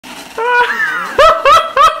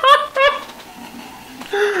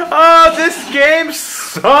Oh, this game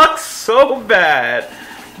sucks so bad.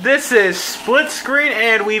 This is split screen,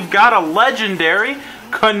 and we've got a legendary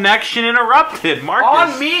connection interrupted.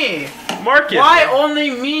 Marcus. On me. Marcus. Why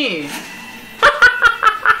only me?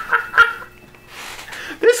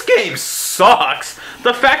 This game sucks.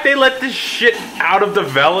 The fact they let this shit out of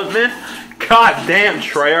development. God damn,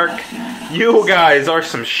 Treyarch. You guys are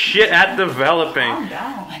some shit at developing. Calm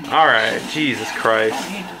down. Alright, Jesus Christ.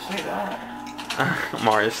 I need to say that.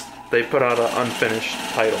 Marius, they put out an unfinished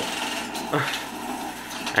title.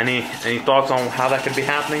 Any thoughts on how that could be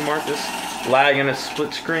happening, Marcus? Lag in a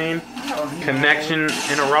split screen? Connection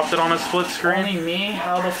interrupted on a split screen? Only me?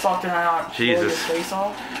 How the fuck did I not blow your face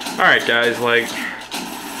off? Alright guys, like,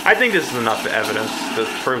 I think this is enough evidence to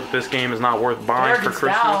prove this game is not worth buying for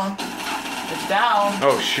Christmas. Down. It's down.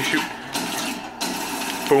 Oh, shoot.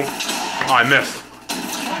 Boom. Oh, I missed.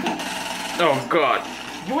 Oh, God.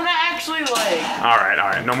 You wanna actually, like...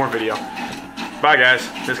 Alright, no more video. Bye, guys.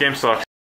 This game sucks.